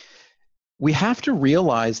adoption, we have to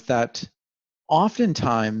realize that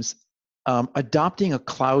oftentimes adopting a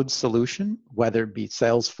cloud solution, whether it be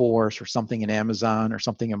Salesforce or something in Amazon or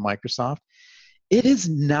something in Microsoft, it is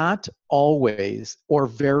not always, or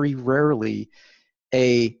very rarely,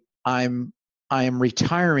 I am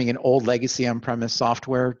retiring an old legacy on-premise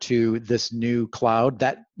software to this new cloud.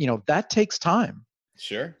 That takes time.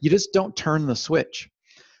 Sure. You just don't turn the switch.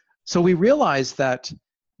 So we realized that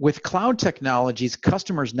with cloud technologies,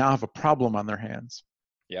 customers now have a problem on their hands.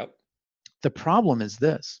 Yep. The problem is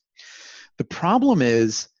this. The problem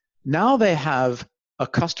is now they have a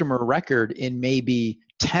customer record in maybe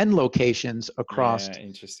 10 locations across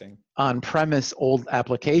on-premise old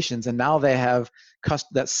applications, and now they have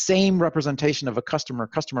that same representation of a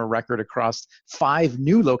customer record across 5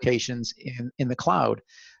 new locations in the cloud.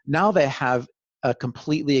 Now they have a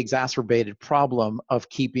completely exacerbated problem of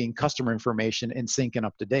keeping customer information in sync and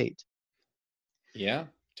up to date. Yeah,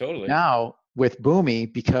 totally. Now with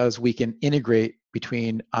Boomi, because we can integrate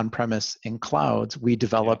between on-premise and clouds, we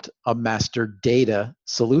developed a master data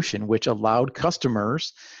solution, which allowed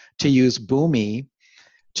customers to use Boomi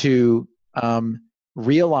to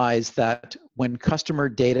realize that when customer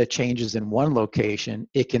data changes in one location,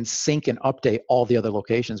 it can sync and update all the other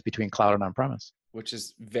locations between cloud and on-premise. Which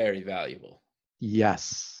is very valuable.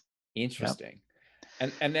 Yes. Interesting.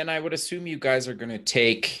 Yep. And then I would assume you guys are going to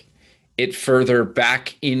take it further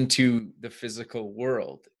back into the physical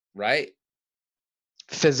world, right?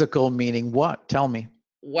 Physical meaning what? Tell me.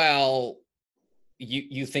 Well,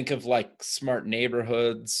 you think of like smart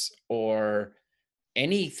neighborhoods or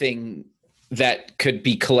anything that could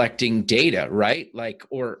be collecting data, right? Like,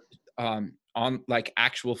 or on like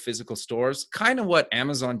actual physical stores, kind of what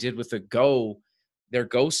Amazon did with their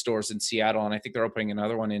Go stores in Seattle. And I think they're opening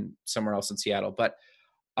another one in somewhere else in Seattle, but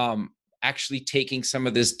actually taking some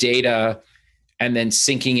of this data and then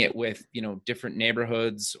syncing it with, different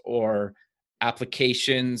neighborhoods or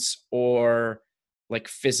applications or like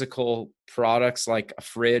physical products like a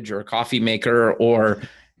fridge or a coffee maker or,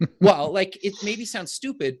 well, like it maybe sounds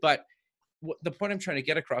stupid, but the point I'm trying to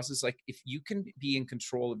get across is like, if you can be in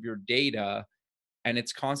control of your data and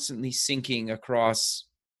it's constantly syncing across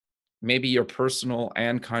maybe your personal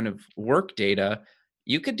and kind of work data,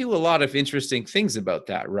 you could do a lot of interesting things about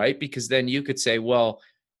that, right? Because then you could say, well,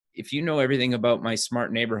 if you know everything about my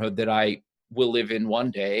smart neighborhood that I will live in one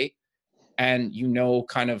day, and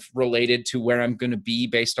kind of related to where I'm going to be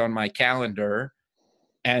based on my calendar,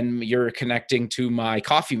 and you're connecting to my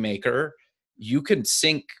coffee maker, you can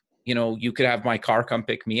sync, you could have my car come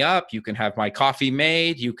pick me up, you can have my coffee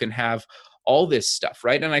made, you can have all this stuff,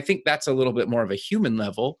 right? And I think that's a little bit more of a human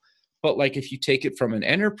level. But like if you take it from an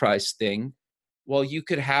enterprise thing, well, you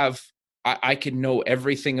could have, I could know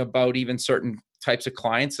everything about even certain types of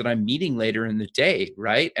clients that I'm meeting later in the day,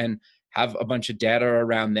 right? And have a bunch of data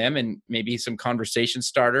around them and maybe some conversation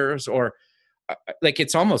starters, or like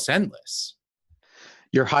it's almost endless.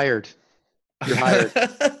 You're hired. You're hired.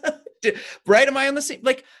 Right? Am I on the same?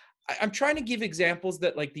 Like, I'm trying to give examples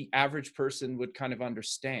that like the average person would kind of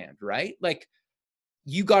understand, right? Like,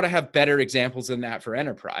 you got to have better examples than that for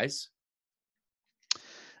enterprise.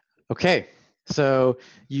 Okay, so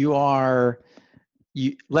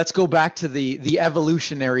let's go back to the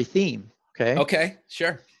evolutionary theme. Okay,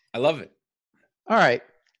 sure. I love it. All right.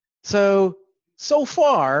 So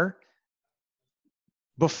far,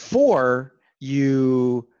 before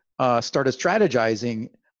you started strategizing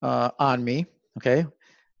on me, okay,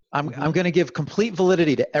 I'm going to give complete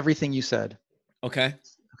validity to everything you said. Okay.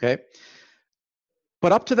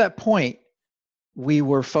 But up to that point, we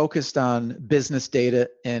were focused on business data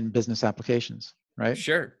and business applications, right?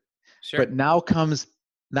 Sure. But now comes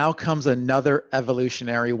another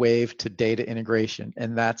evolutionary wave to data integration,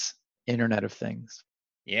 and that's Internet of Things.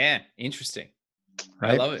 Yeah, interesting.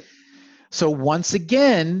 Right? I love it. So once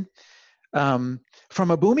again, from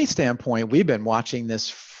a Boomi standpoint, we've been watching this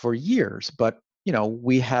for years, but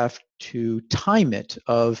we have to time it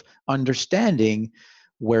of understanding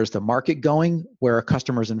where's the market going, where are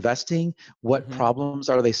customers investing, what problems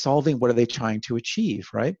are they solving, what are they trying to achieve,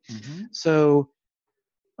 right? So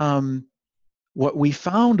what we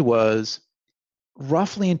found was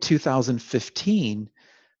roughly in 2015,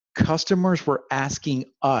 customers were asking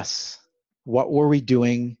us, what were we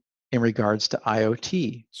doing in regards to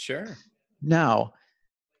IoT? Sure. Now,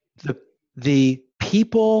 the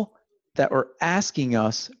people that were asking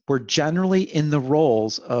us were generally in the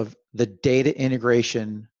roles of the data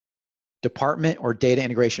integration department or data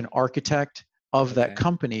integration architect of that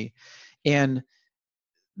company. And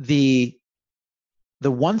the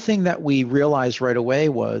one thing that we realized right away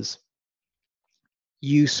was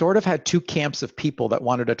you sort of had two camps of people that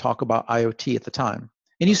wanted to talk about IoT at the time.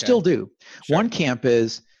 And you still do. Sure. One camp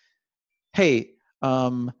is, hey,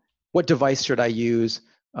 what device should I use?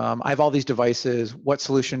 I have all these devices. What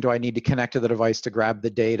solution do I need to connect to the device to grab the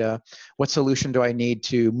data? What solution do I need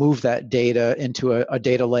to move that data into a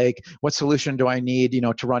data lake? What solution do I need,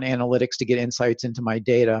 to run analytics to get insights into my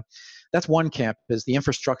data? That's one camp, is the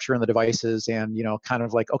infrastructure and the devices and, kind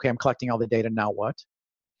of like, okay, I'm collecting all the data, now what?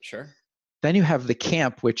 Sure. Then you have the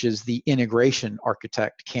camp, which is the integration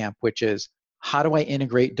architect camp, which is, how do I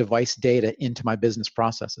integrate device data into my business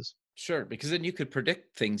processes? Sure, because then you could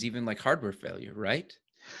predict things, even like hardware failure, right?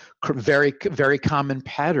 Very, very common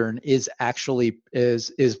pattern is actually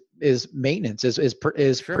is maintenance, is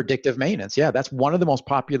sure. Predictive maintenance. Yeah, that's one of the most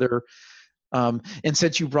popular. And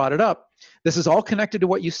since you brought it up, this is all connected to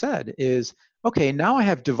what you said. Is okay. Now I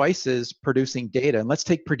have devices producing data, and let's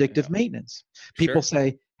take predictive maintenance. People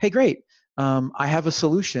say, "Hey, great. I have a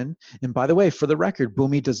solution." And by the way, for the record,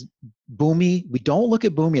 Boomi, we don't look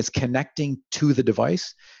at Boomi as connecting to the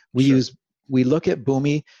device. We look at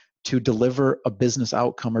Boomi to deliver a business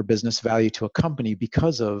outcome or business value to a company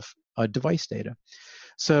because of device data.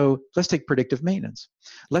 So let's take predictive maintenance.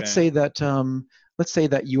 Let's say that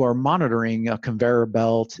you are monitoring a conveyor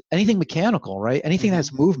belt, anything mechanical, right? Anything that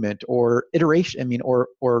has movement or iteration,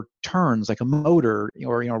 or turns, like a motor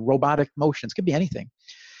or robotic motions, could be anything.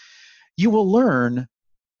 You will learn,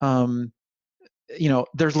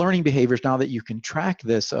 there's learning behaviors now that you can track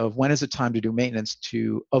this of when is it time to do maintenance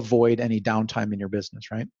to avoid any downtime in your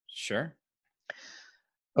business, right? Sure.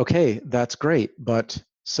 Okay, that's great. But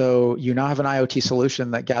So you now have an IoT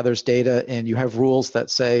solution that gathers data, and you have rules that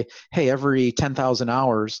say, hey, every 10,000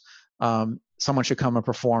 hours, someone should come and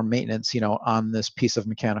perform maintenance, on this piece of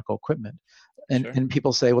mechanical equipment. And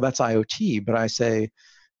people say, well, that's IoT. But I say,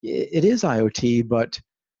 it is IoT, but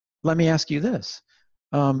let me ask you this.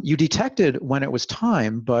 You detected when it was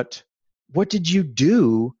time, but what did you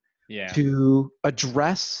do to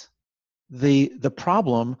address the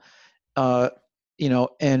problem,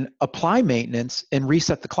 and apply maintenance and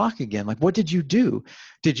reset the clock again? Like, what did you do?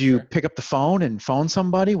 Did you pick up the phone and phone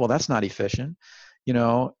somebody? Well, that's not efficient.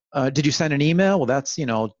 Did you send an email? Well, that's,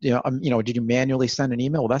 did you manually send an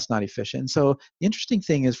email? Well, that's not efficient. And so the interesting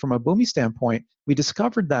thing is, from a Boomi standpoint, we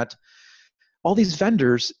discovered that all these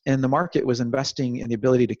vendors in the market was investing in the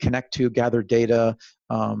ability to connect to, gather data,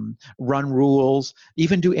 run rules,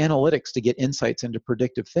 even do analytics to get insights into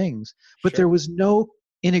predictive things. But there was no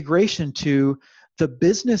integration to the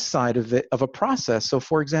business side of it, of a process. So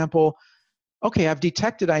for example, okay, I've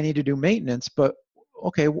detected I need to do maintenance, but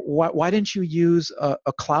okay, why didn't you use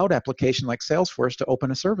a cloud application like Salesforce to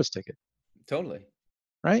open a service ticket? Totally.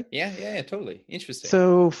 Right? Yeah, totally. Interesting.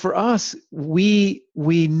 So for us, we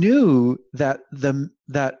knew that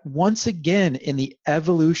that once again, in the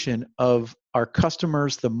evolution of our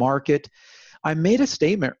customers, the market, I made a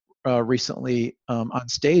statement recently on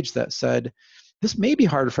stage that said, this may be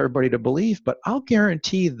hard for everybody to believe, but I'll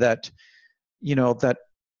guarantee that, that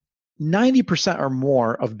 90% or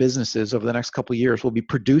more of businesses over the next couple of years will be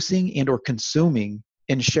producing and or consuming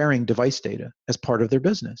and sharing device data as part of their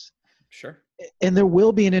business. Sure. And there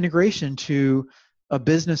will be an integration to a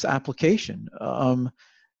business application.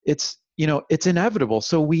 It's inevitable.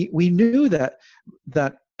 So we knew that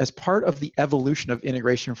as part of the evolution of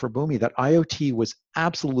integration for Boomi, that IoT was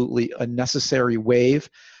absolutely a necessary wave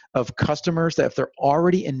of customers, that if they're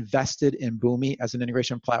already invested in Boomi as an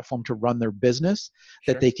integration platform to run their business,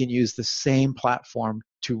 that they can use the same platform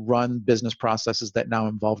to run business processes that now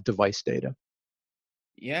involve device data.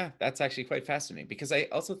 Yeah, that's actually quite fascinating, because I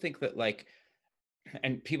also think that, like,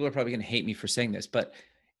 and people are probably going to hate me for saying this, but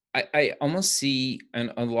I almost see,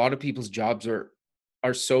 and a lot of people's jobs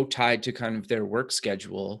are so tied to kind of their work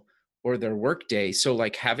schedule or their work day. So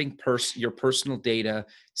like having your personal data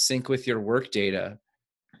sync with your work data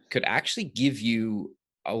could actually give you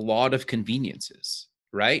a lot of conveniences,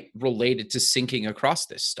 right? Related to syncing across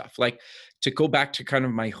this stuff. Like, to go back to kind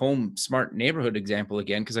of my home smart neighborhood example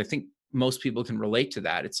again, because I think most people can relate to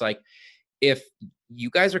that. It's like, if you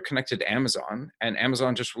guys are connected to Amazon, and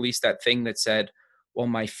Amazon just released that thing that said, well,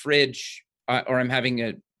 my fridge, or I'm having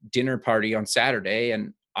a dinner party on Saturday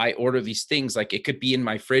and I order these things, like it could be in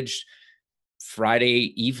my fridge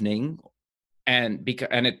Friday evening, and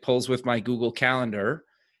it pulls with my Google Calendar.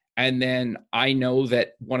 And then I know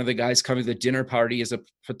that one of the guys coming to the dinner party is a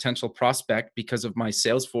potential prospect because of my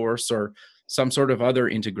Salesforce or some sort of other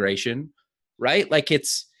integration, right? Like, do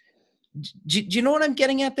you know what I'm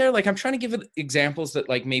getting at there? Like, I'm trying to give examples that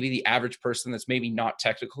like maybe the average person that's maybe not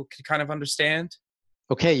technical could kind of understand.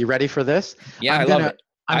 Okay, you ready for this? Yeah, I love it.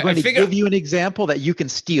 I'm going to give you an example that you can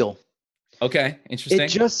steal. Okay, interesting. It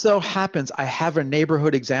just so happens I have a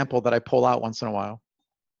neighborhood example that I pull out once in a while.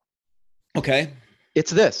 Okay.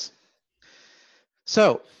 It's this.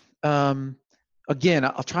 So, again,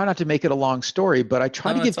 I'll try not to make it a long story, but I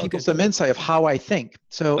try to give people some insight of how I think.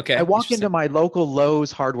 So I walk into my local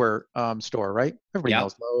Lowe's hardware store, right? Everybody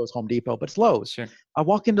knows Lowe's, Home Depot, but it's Lowe's. Sure. I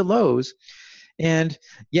walk into Lowe's, and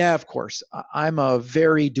yeah, of course, I'm a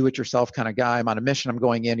very do-it-yourself kind of guy. I'm on a mission. I'm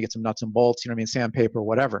going in to get some nuts and bolts, sandpaper,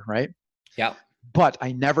 whatever, right? Yeah. But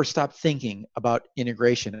I never stopped thinking about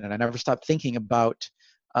integration, and I never stopped thinking about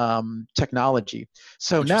technology.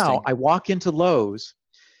 So now I walk into Lowe's,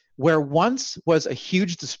 where once was a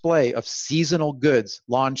huge display of seasonal goods,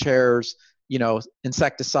 lawn chairs,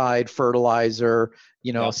 insecticide, fertilizer,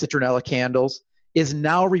 citronella candles, is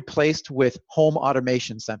now replaced with home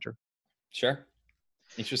automation center. Sure.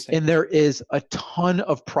 Interesting. And there is a ton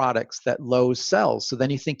of products that Lowe's sells. So then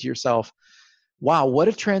you think to yourself, wow, what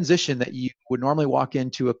a transition that you would normally walk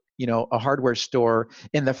into a hardware store,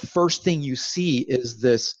 and the first thing you see is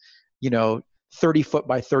this, 30-foot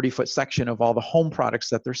by 30-foot section of all the home products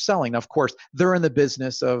that they're selling. Now, of course, they're in the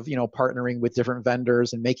business of, partnering with different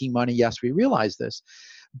vendors and making money. Yes, we realize this.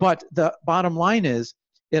 But the bottom line is,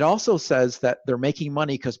 it also says that they're making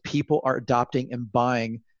money because people are adopting and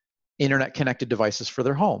buying internet-connected devices for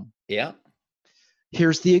their home. Yeah.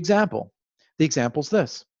 Here's the example. The example's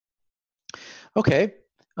this. Okay,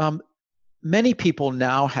 many people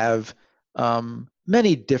now have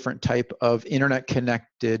many different type of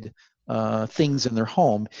internet-connected things in their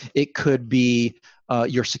home. It could be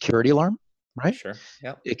your security alarm. right? Sure.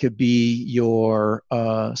 Yeah. It could be your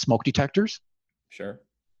smoke detectors. Sure.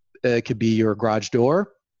 It could be your garage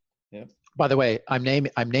door. Yeah. By the way, I'm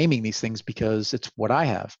naming these things because it's what I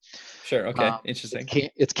have. Sure. Okay. Interesting.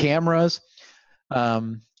 It's cameras.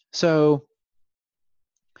 So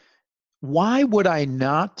why would I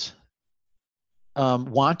not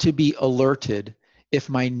want to be alerted if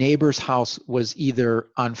my neighbor's house was either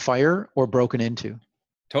on fire or broken into?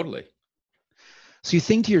 Totally. So you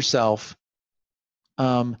think to yourself,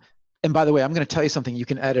 and by the way, I'm going to tell you something you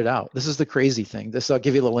can edit out. This is the crazy thing. I'll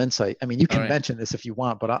give you a little insight. I mean, you can mention this if you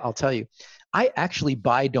want, but I'll tell you. I actually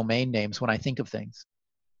buy domain names when I think of things.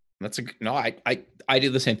 I do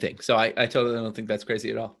the same thing. So I totally don't think that's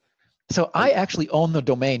crazy at all. So I actually own the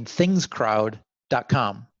domain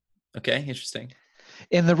thingscrowd.com. Okay, interesting.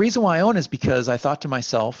 And the reason why I own it is because I thought to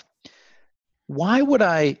myself, why would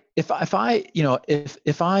I, if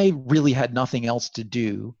I really had nothing else to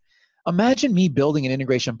do, imagine me building an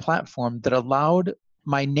integration platform that allowed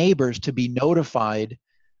my neighbors to be notified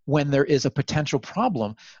when there is a potential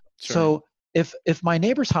problem. Sure. So if my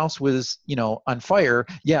neighbor's house was, on fire,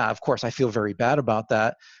 yeah, of course I feel very bad about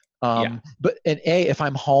that. But if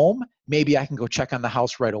I'm home, maybe I can go check on the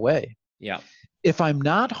house right away. Yeah. If I'm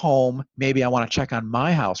not home, maybe I want to check on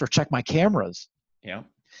my house or check my cameras. Yeah.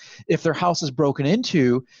 If their house is broken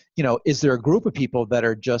into, is there a group of people that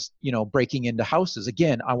are just, breaking into houses?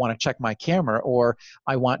 Again, I want to check my camera, or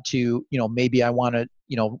I want to, maybe I want to,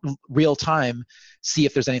 real time see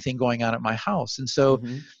if there's anything going on at my house. And so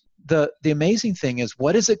the amazing thing is,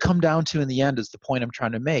 what does it come down to in the end is the point I'm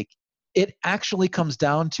trying to make. It actually comes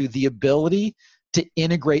down to the ability to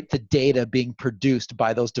integrate the data being produced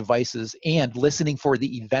by those devices and listening for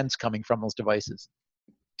the events coming from those devices.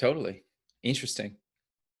 Totally. Interesting.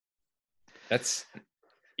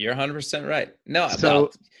 You're 100% right. No,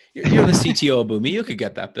 so you're the CTO of Boomi. You could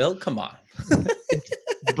get that bill. Come on.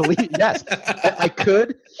 Yes, I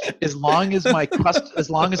could, as long as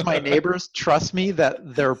my neighbors trust me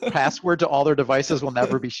that their password to all their devices will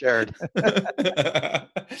never be shared.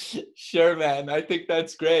 Sure, man. I think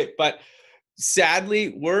that's great. But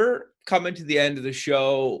sadly, we're coming to the end of the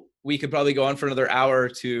show. We could probably go on for another hour or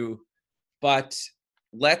two, but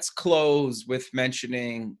let's close with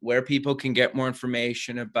mentioning where people can get more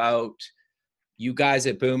information about you guys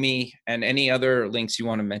at Boomi and any other links you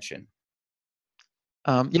want to mention.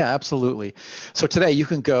 Yeah, absolutely. So today you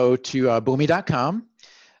can go to boomi.com.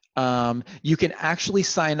 You can actually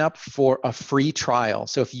sign up for a free trial.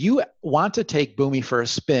 So if you want to take Boomi for a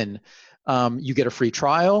spin, you get a free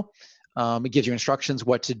trial. It gives you instructions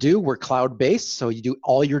what to do. We're cloud-based, so you do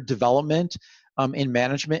all your development and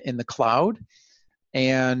management in the cloud.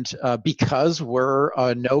 And because we're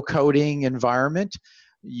a no-coding environment,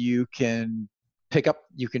 you can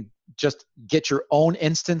just get your own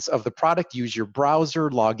instance of the product, use your browser,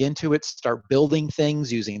 log into it, start building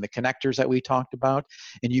things using the connectors that we talked about,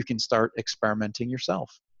 and you can start experimenting yourself.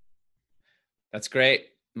 That's great.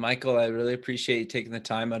 Michael, I really appreciate you taking the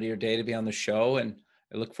time out of your day to be on the show, and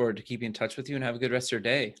I look forward to keeping in touch with you, and have a good rest of your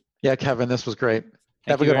day. Yeah, Kevin, this was great.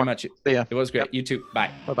 Have a good one. Much. See ya. It was great. Yep. You too.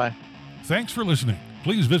 Bye. Bye-bye. Thanks for listening.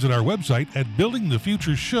 Please visit our website at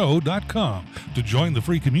buildingthefutureshow.com to join the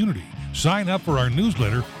free community, sign up for our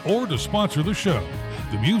newsletter, or to sponsor the show.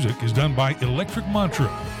 The music is done by Electric Mantra.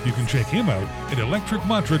 You can check him out at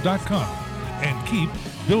electricmantra.com and keep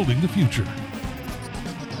building the future.